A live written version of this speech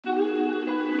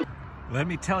Let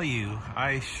me tell you,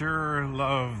 I sure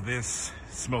love this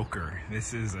smoker.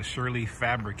 This is a Shirley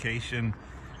Fabrication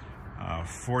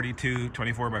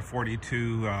 24 by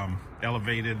 42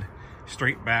 elevated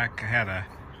straight back. I had a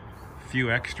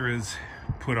few extras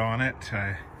put on it.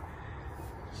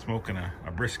 Smoking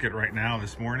a brisket right now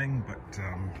this morning, but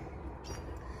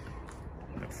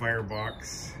that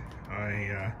firebox,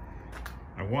 I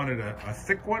wanted a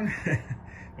thick one.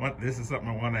 This is something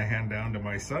I want to hand down to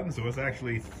my son, so it's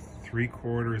actually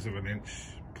 3/4 of an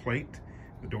inch plate.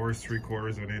 The door is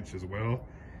 3/4 of an inch as well,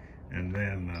 and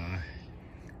then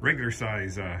regular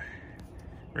size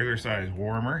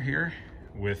warmer here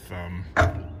with an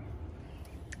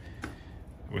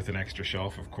extra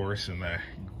shelf, of course, and the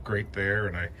grate there.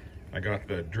 And I got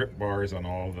the drip bars on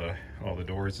all the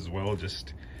doors as well,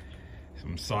 just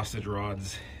some sausage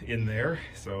rods in there.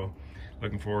 So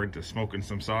looking forward to smoking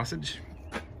some sausage.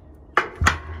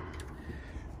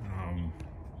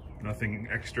 Nothing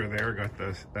extra there. Got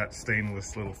that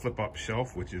stainless little flip-up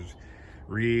shelf, which is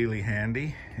really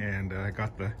handy, and I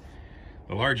got the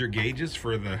larger gauges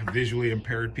for the visually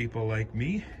impaired people like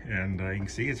me, and you can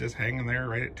see it's just hanging there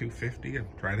right at 250. I'm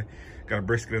got a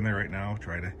brisket in there right now,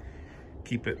 try to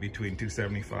keep it between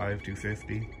 275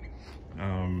 250.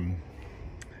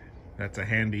 That's a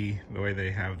handy, the way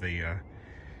they have the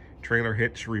trailer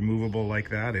hitch removable like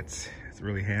that. It's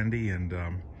really handy,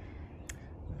 and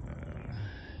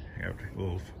have a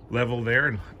little level there.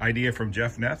 An idea from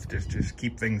Jeff Neth, just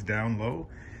keep things down low.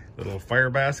 Little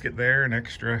fire basket there, an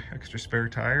extra spare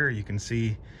tire. You can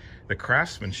see the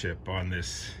craftsmanship on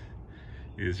this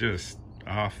is just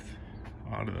out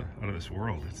of this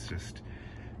world. It's just,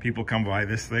 people come by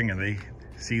this thing and they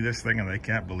see this thing and they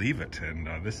can't believe it. And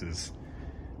this is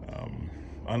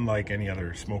unlike any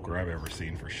other smoker I've ever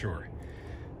seen, for sure.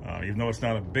 Even though it's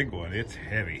not a big one, it's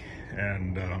heavy.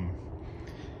 And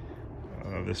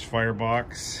this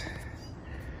firebox,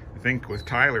 I think with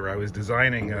Tyler I was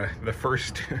designing the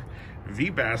first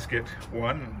V-basket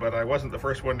one, but I wasn't the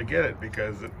first one to get it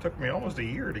because it took me almost a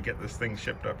year to get this thing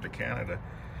shipped up to Canada.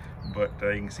 But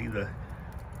you can see the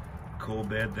coal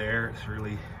bed there. It's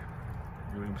really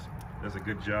does a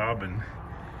good job, and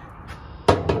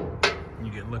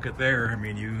you can look at there. I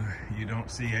mean, you don't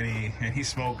see any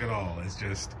smoke at all. It's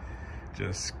just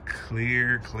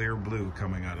clear blue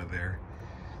coming out of there.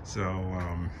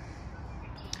 So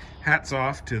hats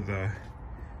off to the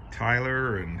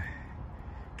Tyler and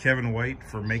Kevin White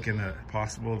for making it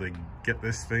possible to get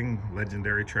this thing,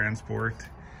 legendary transport.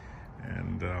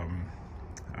 And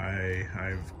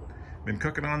I've been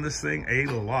cooking on this thing a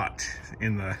lot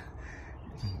in the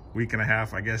week and a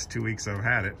half, I guess 2 weeks I've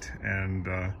had it, and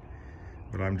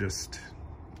but I'm just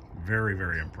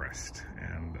very impressed,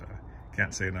 and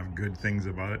can't say enough good things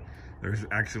about it. There was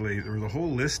a whole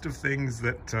list of things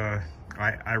that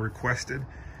I requested.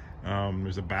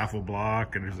 There's a baffle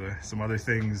block, and there's some other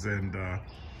things, and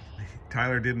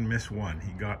Tyler didn't miss one.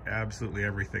 He got absolutely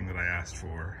everything that I asked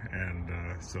for, and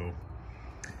so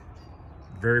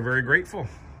very grateful.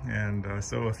 And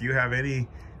so if you have any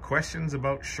questions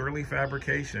about Shirley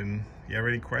Fabrication, you have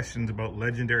any questions about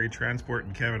legendary transport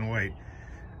and Kevin White,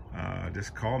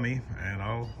 just call me and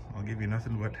I'll give you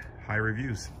nothing but high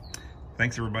reviews.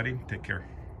 Thanks everybody, take care.